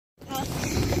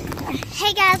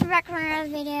Hey guys, we're back for another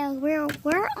video. We're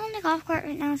on the golf cart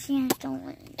right now. She has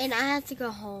stolen. And I have to go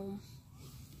home.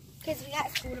 Because we got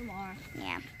school tomorrow.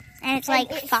 Yeah. And it's like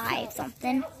 5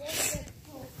 something.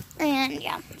 And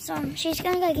yeah, so she's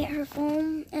gonna go get her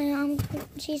phone and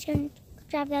she's gonna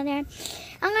drive down there.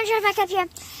 I'm gonna drive back up here.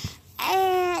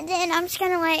 And then I'm just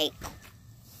gonna like,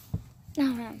 I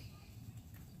don't know.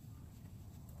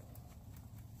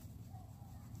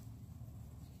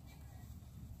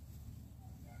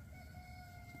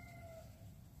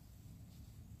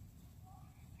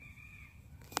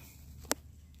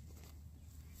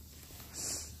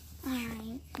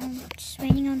 Alright, I'm just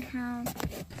waiting on her.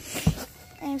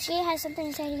 And if she has something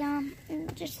to say to y'all,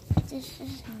 just, this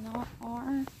is not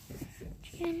our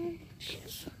channel.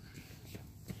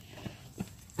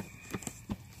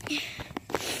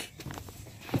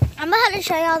 I'm about to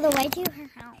show y'all the way to her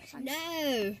house.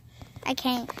 No. I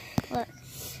can't. Look.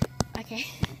 Okay.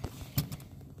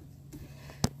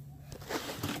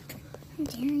 How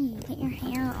dare you put your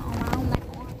hair around my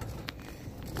phone?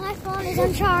 My phone is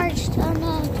uncharged. Oh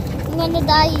no. I'm gonna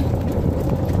die.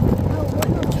 Oh, what,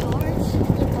 no charge?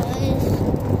 It was.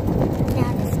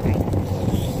 Yeah, that's right.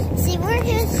 See, we're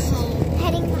just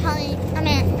heading home.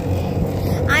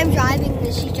 I'm driving,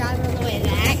 and she's driving on the way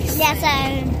back. Yeah, so.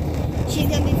 She's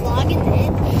going to be vlogging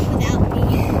it without me.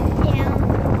 Yeah.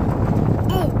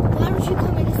 Oh, why don't you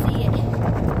come in to see it?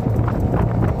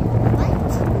 What?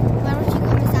 Why don't you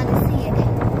come inside to see it?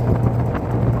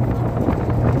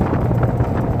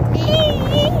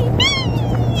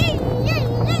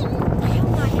 I have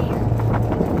my hair.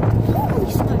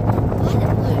 Holy smoke. Why is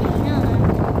it blue? No.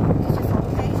 It's just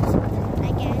okay.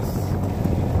 I guess.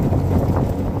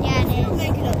 Yeah, it I'm is.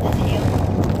 making up this hill.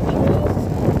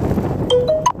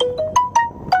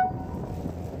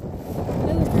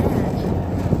 What was that?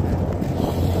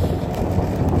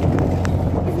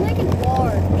 It's making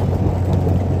hard.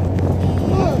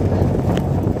 Look.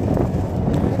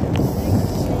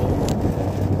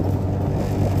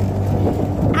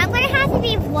 I'm gonna have to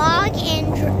be vlogging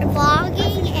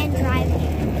and driving.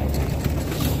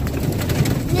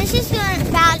 This is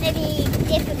about to be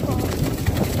difficult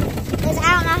because I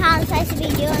don't know how I'm supposed to be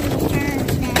doing these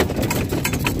turns now.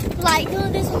 Like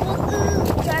doing this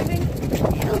driving.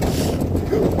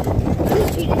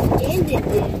 She just ended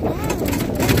it. Wow,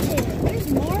 there's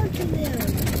more to them.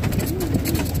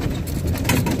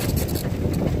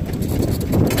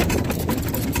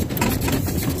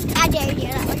 I dare you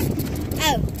that one.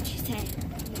 Oh, she said.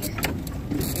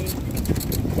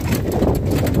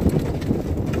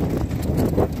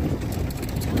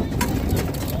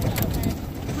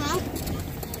 Huh?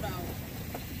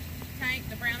 Tank,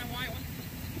 the brown and white one?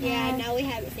 Yeah, no, we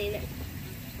haven't seen it.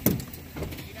 You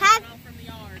got it off from the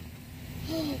yard.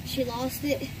 She lost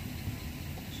it.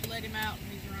 She let him out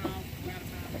and he's run off. We gotta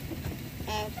find him.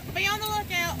 Oh. Be on the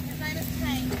lookout. His name is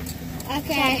Tank.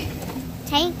 Okay.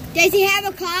 Tank? Does he have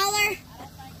a collar? I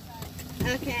don't think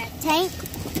so. Okay. Tank?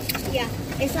 Yeah.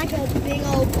 It's like a big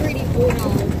old pretty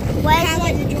bulldog. What Kind is of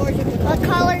like it? the Georgia bulldog. What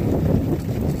color?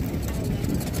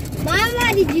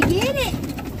 Mama, did you get it?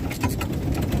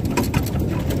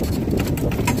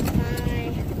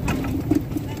 Bye.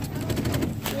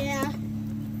 Yeah.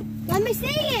 Let me see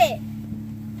it.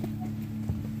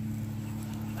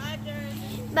 Bye,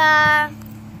 Jersey. Bye.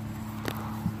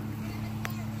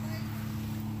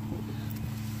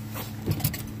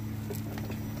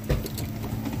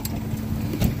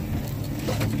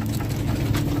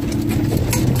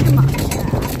 Come on,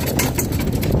 child.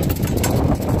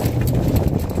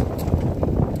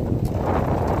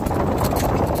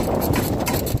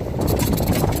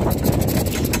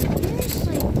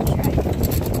 Seriously,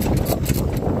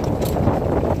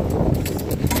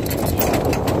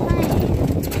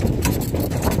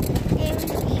 Hey,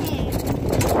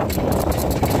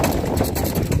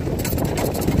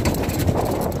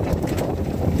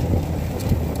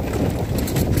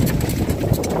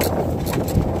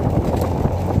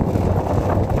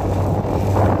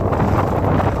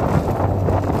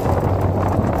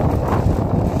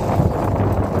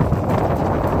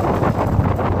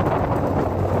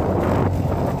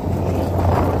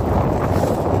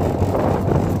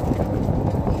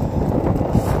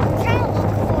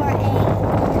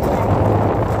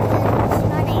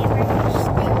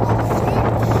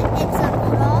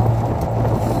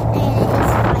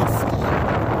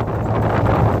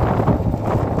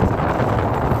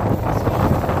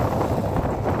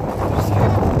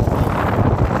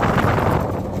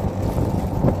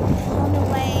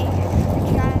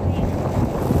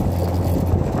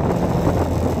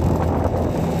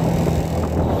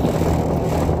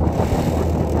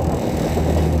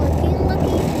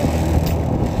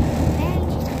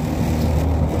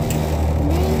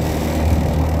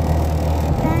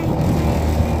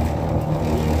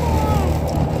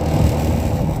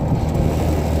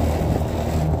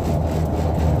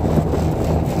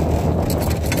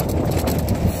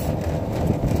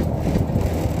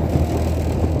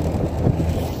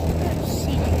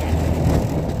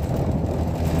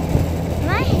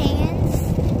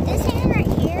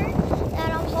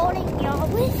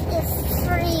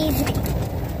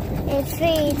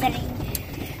 3:30.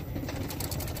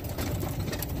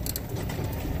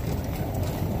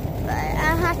 But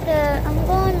I'm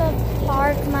going to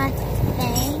park my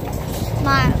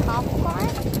golf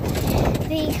cart,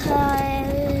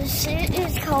 because it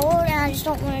is cold and I just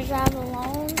don't want to drive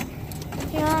alone.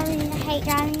 You know what I mean? I hate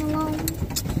driving alone.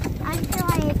 I feel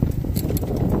like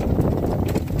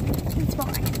it's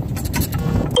boring.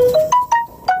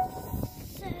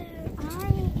 So I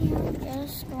am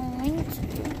just going to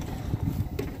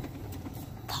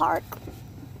park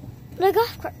the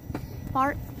golf cart.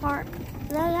 Park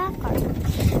the golf cart.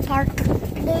 Park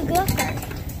the golf cart.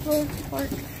 Park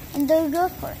and the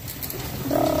golf cart.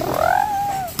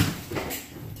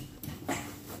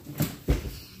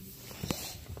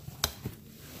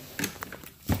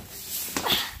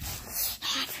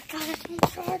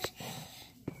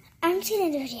 I'm just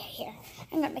gonna do it here.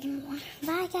 I'm not making more.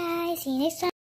 Bye guys. See you next time.